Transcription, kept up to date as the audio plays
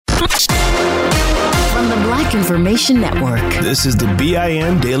From the Black Information Network, this is the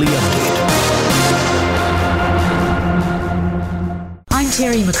BIN Daily Update. I'm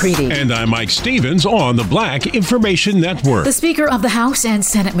Terry McCready. And I'm Mike Stevens on the Black Information Network. The Speaker of the House and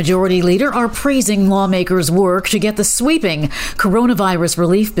Senate Majority Leader are praising lawmakers' work to get the sweeping coronavirus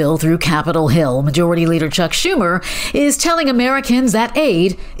relief bill through Capitol Hill. Majority Leader Chuck Schumer is telling Americans that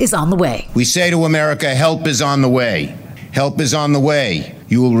aid is on the way. We say to America, help is on the way. Help is on the way.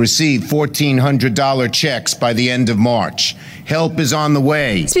 You will receive $1,400 checks by the end of March. Help is on the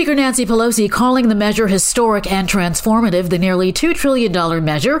way. Speaker Nancy Pelosi calling the measure historic and transformative. The nearly $2 trillion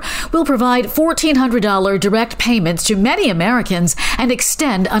measure will provide $1,400 direct payments to many Americans and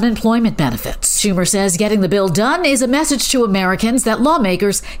extend unemployment benefits. Schumer says getting the bill done is a message to Americans that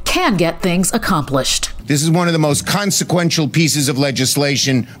lawmakers can get things accomplished. This is one of the most consequential pieces of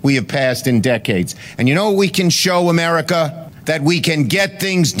legislation we have passed in decades. And you know what we can show America? That we can get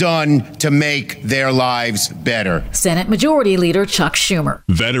things done to make their lives better. Senate Majority Leader Chuck Schumer.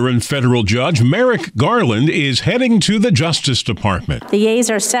 Veteran federal judge Merrick Garland is heading to the Justice Department. The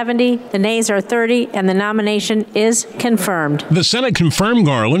yeas are 70, the nays are 30, and the nomination is confirmed. The Senate confirmed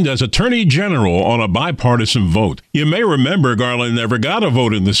Garland as Attorney General on a bipartisan vote. You may remember Garland never got a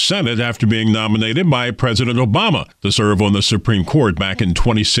vote in the Senate after being nominated by President Obama to serve on the Supreme Court back in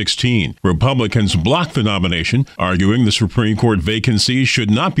 2016. Republicans blocked the nomination, arguing the Supreme Court vacancies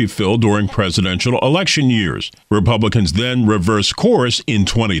should not be filled during presidential election years. Republicans then reversed course in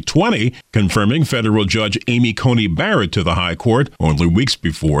 2020, confirming federal judge Amy Coney Barrett to the High Court only weeks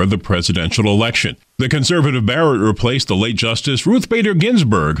before the presidential election. The conservative Barrett replaced the late Justice Ruth Bader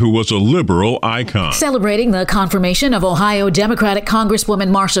Ginsburg, who was a liberal icon. Celebrating the confirmation of Ohio Democratic Congresswoman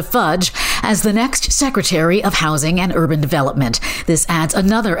Marcia Fudge as the next Secretary of Housing and Urban Development. This adds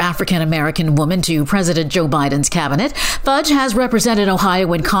another African-American woman to President Joe Biden's cabinet. Fudge has represented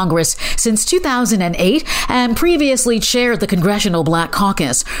Ohio in Congress since 2008 and previously chaired the Congressional Black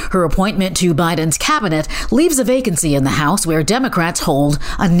Caucus. Her appointment to Biden's cabinet leaves a vacancy in the House where Democrats hold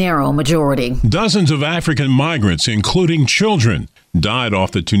a narrow majority. Dozens of African migrants, including children, died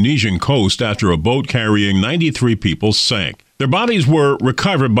off the Tunisian coast after a boat carrying 93 people sank. Their bodies were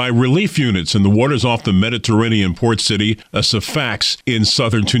recovered by relief units in the waters off the Mediterranean port city of Sfax in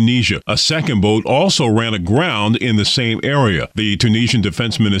southern Tunisia. A second boat also ran aground in the same area. The Tunisian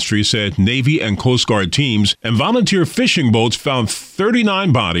Defense Ministry said Navy and Coast Guard teams and volunteer fishing boats found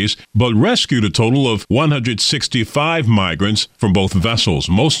 39 bodies, but rescued a total of 165 migrants from both vessels.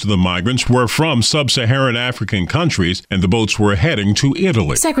 Most of the migrants were from sub-Saharan African countries, and the boats were heading to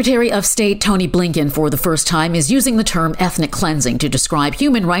Italy. Secretary of State Tony Blinken, for the first time, is using the term ethnic cleansing to describe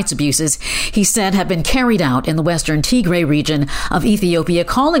human rights abuses he said have been carried out in the western Tigray region of Ethiopia,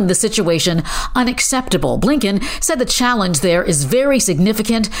 calling the situation unacceptable. Blinken said the challenge there is very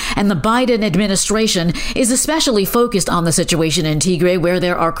significant, and the Biden administration is especially focused on the situation in Tigray, where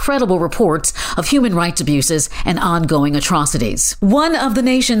there are credible reports of human rights abuses and ongoing atrocities. One of the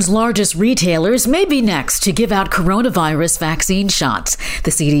nation's largest retailers may be next to give out coronavirus vaccine shots.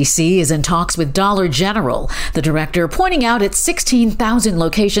 The CDC is in talks with Dollar General, the director pointing out its 16,000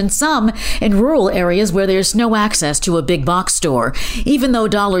 locations, some in rural areas where there's no access to a big box store. Even though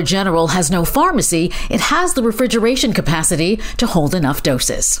Dollar General has no pharmacy, it has the refrigeration capacity to hold enough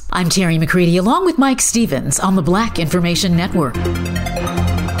doses. I'm Terry McCready, along with Mike Stevens on the Black Information Network.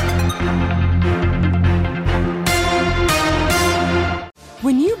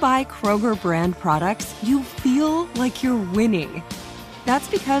 When you buy Kroger brand products, you feel like you're winning. That's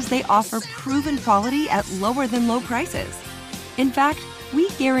because they offer proven quality at lower than low prices. In fact, we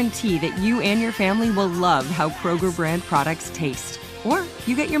guarantee that you and your family will love how Kroger brand products taste, or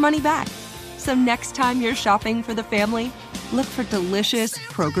you get your money back. So next time you're shopping for the family, look for delicious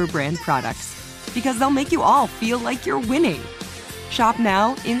Kroger brand products, because they'll make you all feel like you're winning. Shop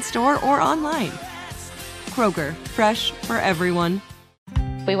now, in-store, or online. Kroger, fresh for everyone.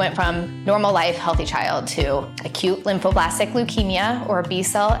 We went from normal life, healthy child to acute lymphoblastic leukemia, or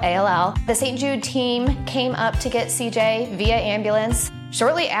B-cell ALL. The St. Jude team came up to get CJ via ambulance.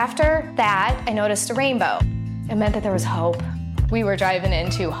 Shortly after that, I noticed a rainbow. It meant that there was hope. We were driving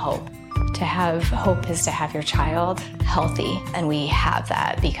into hope. To have hope is to have your child healthy, and we have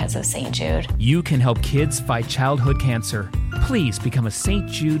that because of St. Jude. You can help kids fight childhood cancer. Please become a St.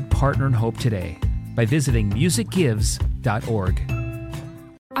 Jude Partner in Hope today by visiting musicgives.org.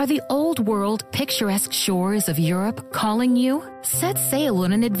 Are the old world picturesque shores of Europe calling you? Set sail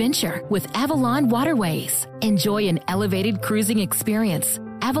on an adventure with Avalon Waterways. Enjoy an elevated cruising experience.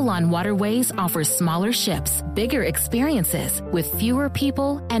 Avalon Waterways offers smaller ships, bigger experiences, with fewer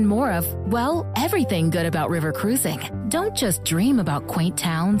people and more of, well, everything good about river cruising. Don't just dream about quaint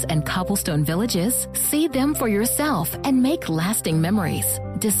towns and cobblestone villages. See them for yourself and make lasting memories.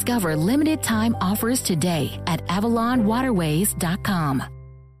 Discover limited time offers today at AvalonWaterways.com.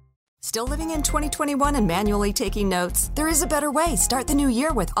 Still living in 2021 and manually taking notes? There is a better way. Start the new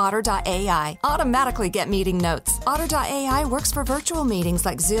year with Otter.ai. Automatically get meeting notes. Otter.ai works for virtual meetings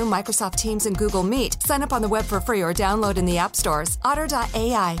like Zoom, Microsoft Teams, and Google Meet. Sign up on the web for free or download in the app stores.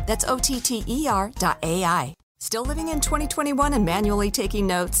 Otter.ai. That's OTTER.ai. Still living in 2021 and manually taking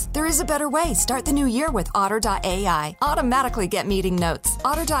notes? There is a better way. Start the new year with Otter.ai. Automatically get meeting notes.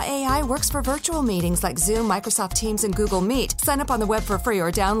 Otter.ai works for virtual meetings like Zoom, Microsoft Teams, and Google Meet. Sign up on the web for free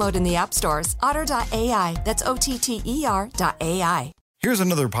or download in the app stores. Otter.ai. That's OTTER.ai. Here's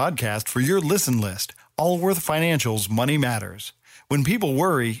another podcast for your listen list. Allworth Financial's Money Matters. When people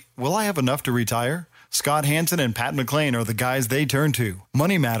worry, will I have enough to retire? Scott Hansen and Pat McClain are the guys they turn to.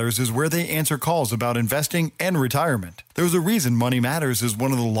 Money Matters is where they answer calls about investing and retirement. There's a reason Money Matters is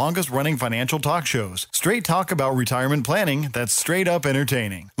one of the longest-running financial talk shows. Straight talk about retirement planning that's straight up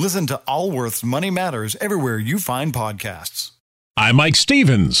entertaining. Listen to Allworth's Money Matters everywhere you find podcasts. I'm Mike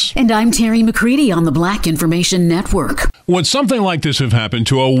Stevens. And I'm Terry McCready on the Black Information Network. Would something like this have happened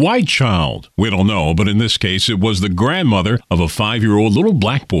to a white child? We don't know, but in this case, it was the grandmother of a 5-year-old little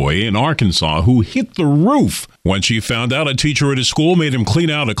black boy in Arkansas who hit the roof when she found out a teacher at his school made him clean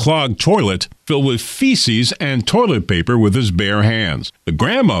out a clogged toilet filled with feces and toilet paper with his bare hands. The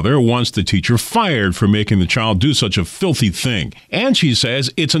grandmother wants the teacher fired for making the child do such a filthy thing. And she says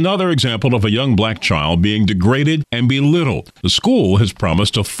it's another example of a young black child being degraded and belittled. The school has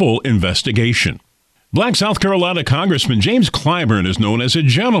promised a full investigation. Black South Carolina Congressman James Clyburn is known as a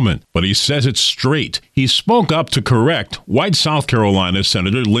gentleman, but he says it straight. He spoke up to correct white South Carolina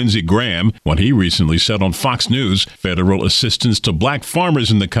Senator Lindsey Graham when he recently said on Fox News federal assistance to black farmers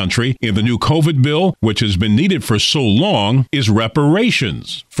in the country in the new COVID bill, which has been needed for so long, is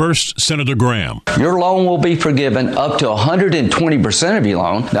reparations. First, Senator Graham. Your loan will be forgiven up to 120% of your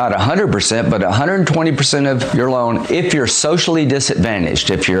loan, not 100%, but 120% of your loan if you're socially disadvantaged,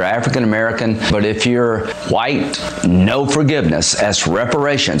 if you're African American, but if you're white, no forgiveness as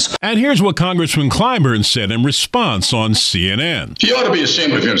reparations. And here's what Congressman Clyburn said in response on CNN. He ought to be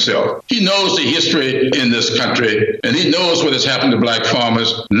ashamed of himself. He knows the history in this country, and he knows what has happened to black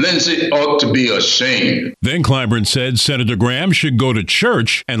farmers. Lindsey ought to be ashamed. Then Clyburn said Senator Graham should go to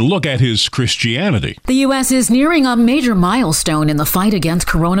church and look at his Christianity. The U.S. is nearing a major milestone in the fight against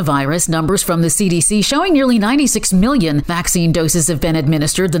coronavirus. Numbers from the CDC showing nearly 96 million vaccine doses have been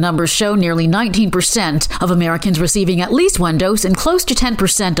administered. The numbers show nearly 19% of Americans receiving at least one dose, and close to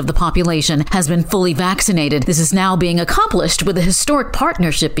 10% of the population has been fully vaccinated. This is now being accomplished with a historic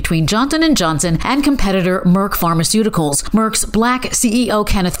partnership between Johnson & Johnson and competitor Merck Pharmaceuticals. Merck's Black CEO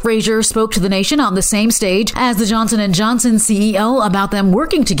Kenneth Frazier spoke to the nation on the same stage as the Johnson & Johnson CEO about them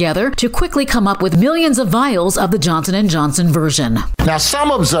working together to quickly come up with millions of vials of the Johnson & Johnson version. Now,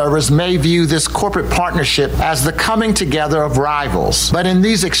 some observers may view this corporate partnership as the coming together of rivals, but in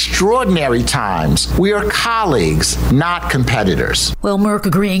these extraordinary times, we are colleagues, not competitors. Well, Merck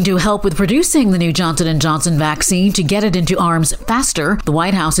agreeing to help with producing the new Johnson & Johnson vaccine to get it into arms faster. The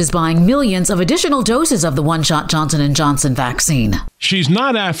White House is buying millions of additional doses of the one-shot Johnson & Johnson vaccine. She's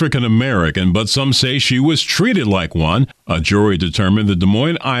not African American, but some say she was treated like one. A jury determined the Des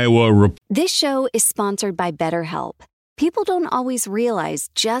Moines, Iowa... This show is sponsored by BetterHelp. People don't always realize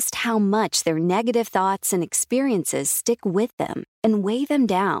just how much their negative thoughts and experiences stick with them and weigh them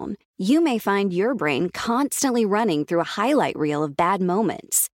down. You may find your brain constantly running through a highlight reel of bad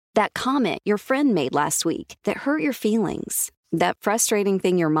moments. That comment your friend made last week that hurt your feelings. That frustrating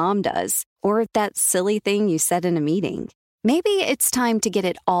thing your mom does. Or that silly thing you said in a meeting. Maybe it's time to get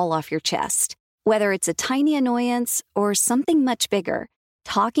it all off your chest. Whether it's a tiny annoyance or something much bigger,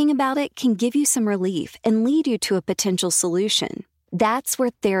 talking about it can give you some relief and lead you to a potential solution. That's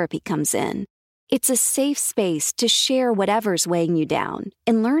where therapy comes in. It's a safe space to share whatever's weighing you down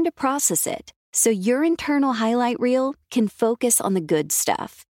and learn to process it so your internal highlight reel can focus on the good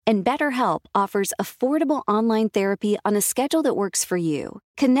stuff. And BetterHelp offers affordable online therapy on a schedule that works for you.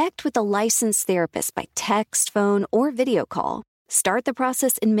 Connect with a licensed therapist by text, phone, or video call. Start the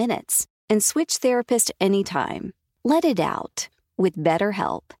process in minutes and switch therapist anytime. Let it out with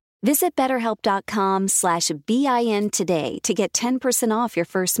BetterHelp. Visit BetterHelp.com/BIN today to get 10% off your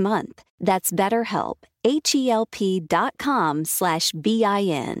first month. That's BetterHelp,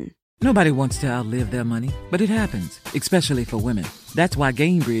 HELP.com/BIN. Nobody wants to outlive their money, but it happens, especially for women. That's why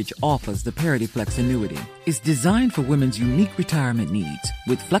Gainbridge offers the Parity Flex annuity. It's designed for women's unique retirement needs,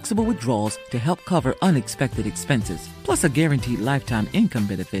 with flexible withdrawals to help cover unexpected expenses, plus a guaranteed lifetime income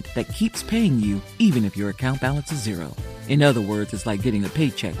benefit that keeps paying you even if your account balance is zero. In other words, it's like getting a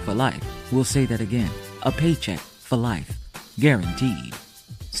paycheck for life. We'll say that again. A paycheck for life. Guaranteed.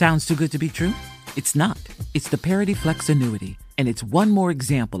 Sounds too good to be true? It's not. It's the Parity Flex annuity, and it's one more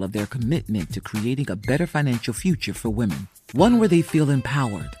example of their commitment to creating a better financial future for women. One where they feel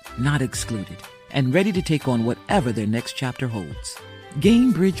empowered, not excluded, and ready to take on whatever their next chapter holds.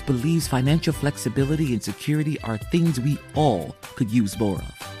 Gainbridge believes financial flexibility and security are things we all could use more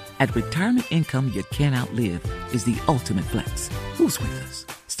of. At retirement income you can't outlive is the ultimate flex. Who's with us?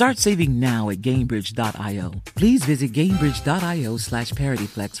 Start saving now at Gainbridge.io. Please visit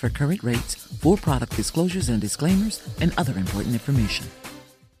Gainbridge.io/ParityFlex for current rates, for product disclosures and disclaimers, and other important information.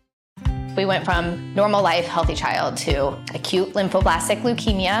 We went from normal life, healthy child to acute lymphoblastic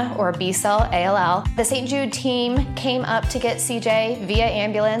leukemia, or B-cell ALL. The St. Jude team came up to get CJ via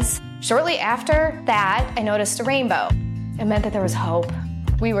ambulance. Shortly after that, I noticed a rainbow. It meant that there was hope.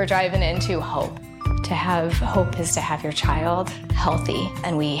 We were driving into hope. To have hope is to have your child healthy,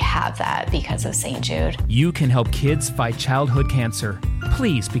 and we have that because of St. Jude. You can help kids fight childhood cancer.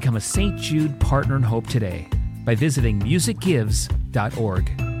 Please become a St. Jude Partner in Hope today by visiting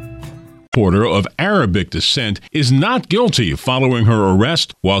musicgives.org. Reporter of Arabic descent is not guilty following her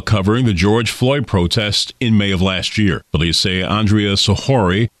arrest while covering the George Floyd protests in May of last year. Police say Andrea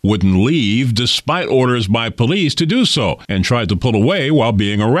Sohori wouldn't leave despite orders by police to do so and tried to pull away while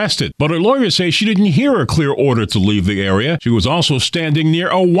being arrested. But her lawyers say she didn't hear a clear order to leave the area. She was also standing near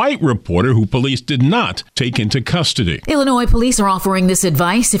a white reporter who police did not take into custody. Illinois police are offering this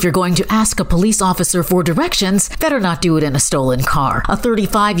advice. If you're going to ask a police officer for directions, better not do it in a stolen car. A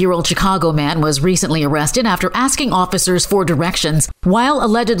 35-year-old Chicago man was recently arrested after asking officers for directions while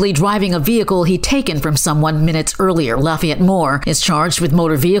allegedly driving a vehicle he'd taken from someone minutes earlier. Lafayette Moore is charged with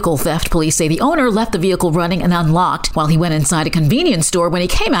motor vehicle theft. Police say the owner left the vehicle running and unlocked while he went inside a convenience store. When he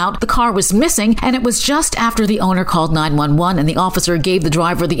came out, the car was missing, and it was just after the owner called 911 and the officer gave the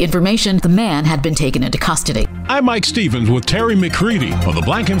driver the information the man had been taken into custody. I'm Mike Stevens with Terry McCready on the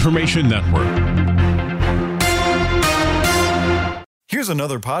Black Information Network. Here's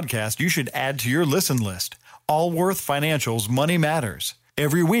another podcast you should add to your listen list. Allworth Financial's Money Matters.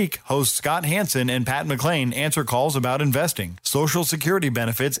 Every week, hosts Scott Hansen and Pat McClain answer calls about investing, Social Security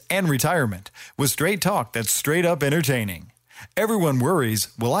benefits, and retirement with straight talk that's straight up entertaining. Everyone worries,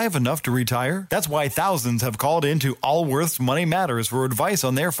 will I have enough to retire? That's why thousands have called into Allworth's Money Matters for advice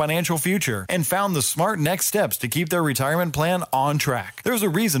on their financial future and found the smart next steps to keep their retirement plan on track. There's a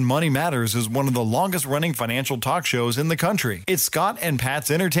reason Money Matters is one of the longest running financial talk shows in the country. It's Scott and Pat's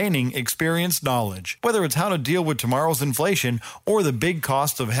entertaining, experienced knowledge. Whether it's how to deal with tomorrow's inflation or the big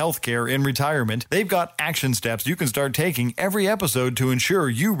costs of healthcare in retirement, they've got action steps you can start taking every episode to ensure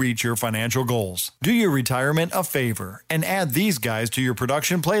you reach your financial goals. Do your retirement a favor and add these guys to your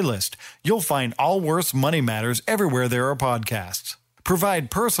production playlist. You'll find Allworth's Money Matters everywhere there are podcasts. Provide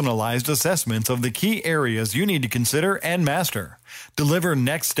personalized assessments of the key areas you need to consider and master. Deliver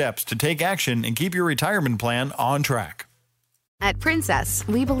next steps to take action and keep your retirement plan on track. At Princess,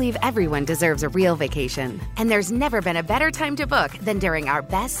 we believe everyone deserves a real vacation. And there's never been a better time to book than during our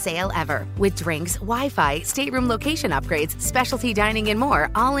best sale ever. With drinks, Wi-Fi, stateroom location upgrades, specialty dining, and more,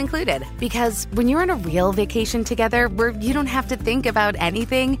 all included. Because when you're on a real vacation together where you don't have to think about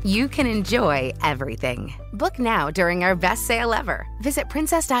anything, you can enjoy everything. Book now during our best sale ever. Visit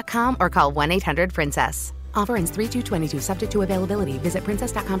princess.com or call 1-800-PRINCESS. Offer ends 3/2/22, subject to availability. Visit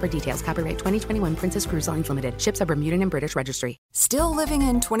princess.com for details. Copyright 2021 Princess Cruise Lines Limited. Ships are Bermudan and British Registry. Still living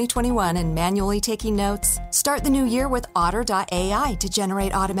in 2021 and manually taking notes? Start the new year with Otter.ai to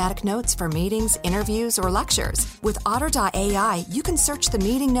generate automatic notes for meetings, interviews, or lectures. With Otter.ai, you can search the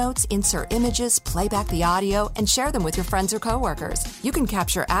meeting notes, insert images, play back the audio, and share them with your friends or coworkers. You can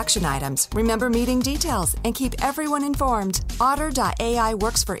capture action items, remember meeting details, and keep everyone informed. Otter.ai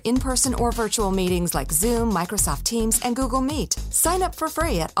works for in-person or virtual meetings like Zoom, Microsoft Teams, and Google Meet. Sign up for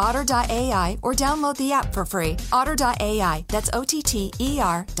free at Otter.ai or download the app for free. Otter.ai. That's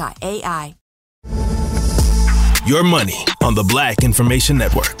OTTER.ai. Your money on the Black Information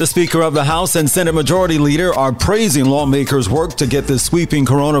Network. The Speaker of the House and Senate Majority Leader are praising lawmakers' work to get the sweeping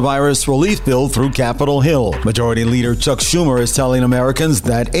coronavirus relief bill through Capitol Hill. Majority Leader Chuck Schumer is telling Americans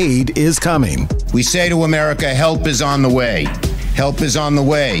that aid is coming. We say to America, help is on the way. Help is on the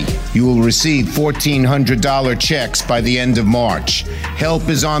way. You will receive $1,400 checks by the end of March. Help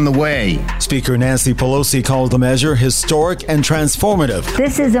is on the way. Speaker Nancy Pelosi called the measure historic and transformative.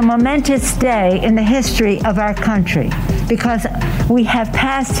 This is a momentous day in the history of our country because we have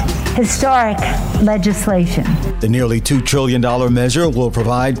passed historic legislation. The nearly $2 trillion measure will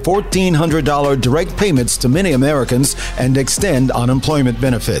provide $1,400 direct payments to many Americans and extend unemployment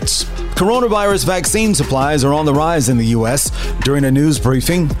benefits. Coronavirus vaccine supplies are on the rise in the U.S. During a news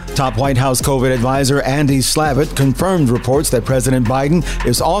briefing, top White House COVID advisor Andy Slavitt confirmed reports that President Biden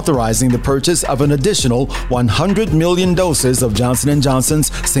is authorizing the purchase of an additional 100 million doses of Johnson &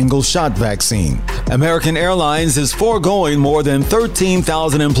 Johnson's single-shot vaccine. American Airlines is foregoing more than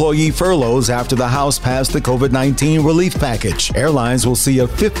 13,000 employee furloughs after the House passed the COVID-19 relief package. Airlines will see a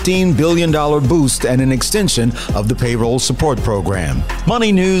 $15 billion boost and an extension of the payroll support program.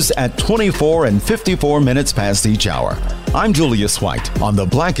 Money news at 24 and 54 minutes past each hour. I'm Julius White on the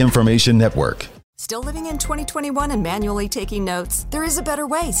Black Information Network. Still living in 2021 and manually taking notes? There is a better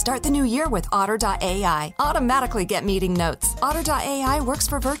way. Start the new year with Otter.ai. Automatically get meeting notes. Otter.ai works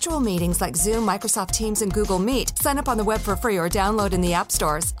for virtual meetings like Zoom, Microsoft Teams, and Google Meet. Sign up on the web for free or download in the app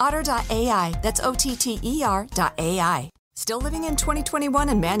stores. Otter.ai. That's OTTER.ai. Still living in 2021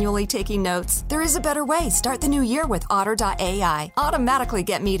 and manually taking notes? There is a better way. Start the new year with Otter.ai. Automatically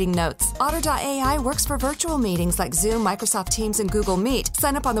get meeting notes. Otter.ai works for virtual meetings like Zoom, Microsoft Teams, and Google Meet.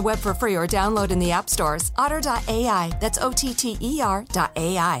 Sign up on the web for free or download in the app stores. Otter.ai. That's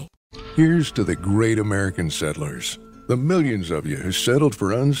OTTER.ai. Here's to the great American settlers. The millions of you who settled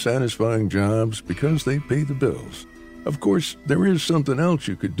for unsatisfying jobs because they pay the bills. Of course, there is something else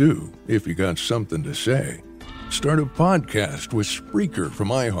you could do if you got something to say. Start a podcast with Spreaker from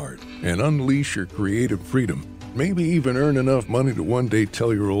iHeart and unleash your creative freedom. Maybe even earn enough money to one day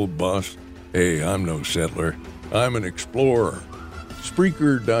tell your old boss, "Hey, I'm no settler. I'm an explorer."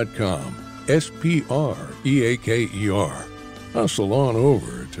 Spreaker.com. Spreaker. Hustle on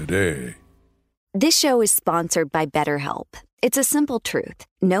over today. This show is sponsored by BetterHelp. It's a simple truth.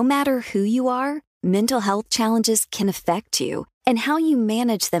 No matter who you are, mental health challenges can affect you, and how you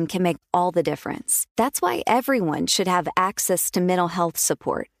manage them can make all the difference. That's why everyone should have access to mental health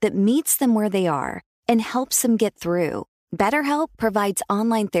support that meets them where they are and helps them get through. BetterHelp provides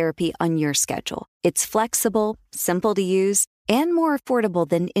online therapy on your schedule. It's flexible, simple to use, and more affordable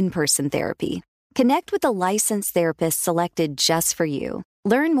than in-person therapy. Connect with a licensed therapist selected just for you.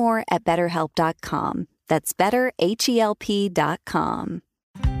 Learn more at BetterHelp.com. That's BetterHelp.com.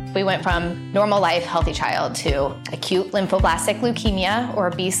 We went from normal life, healthy child to acute lymphoblastic leukemia, or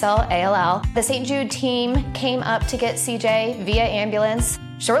B-cell ALL. The St. Jude team came up to get CJ via ambulance.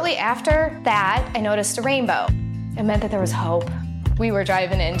 Shortly after that, I noticed a rainbow. It meant that there was hope. We were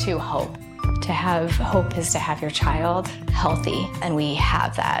driving into hope. To have hope is to have your child healthy, and we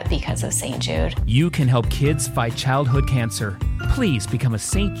have that because of St. Jude. You can help kids fight childhood cancer. Please become a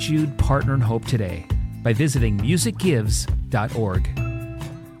St. Jude Partner in Hope today by visiting musicgives.org.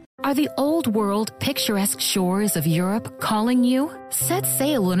 Are the old world, picturesque shores of Europe calling you? Set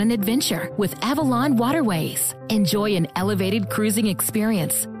sail on an adventure with Avalon Waterways. Enjoy an elevated cruising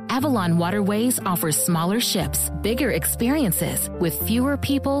experience. Avalon Waterways offers smaller ships, bigger experiences, with fewer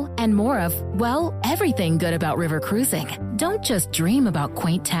people and more of, well, everything good about river cruising. Don't just dream about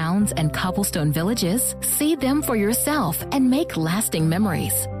quaint towns and cobblestone villages. See them for yourself and make lasting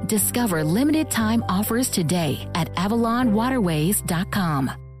memories. Discover limited time offers today at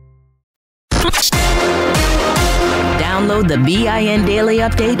AvalonWaterways.com. Download the BIN Daily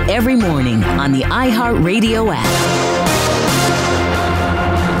Update every morning on the iHeartRadio app.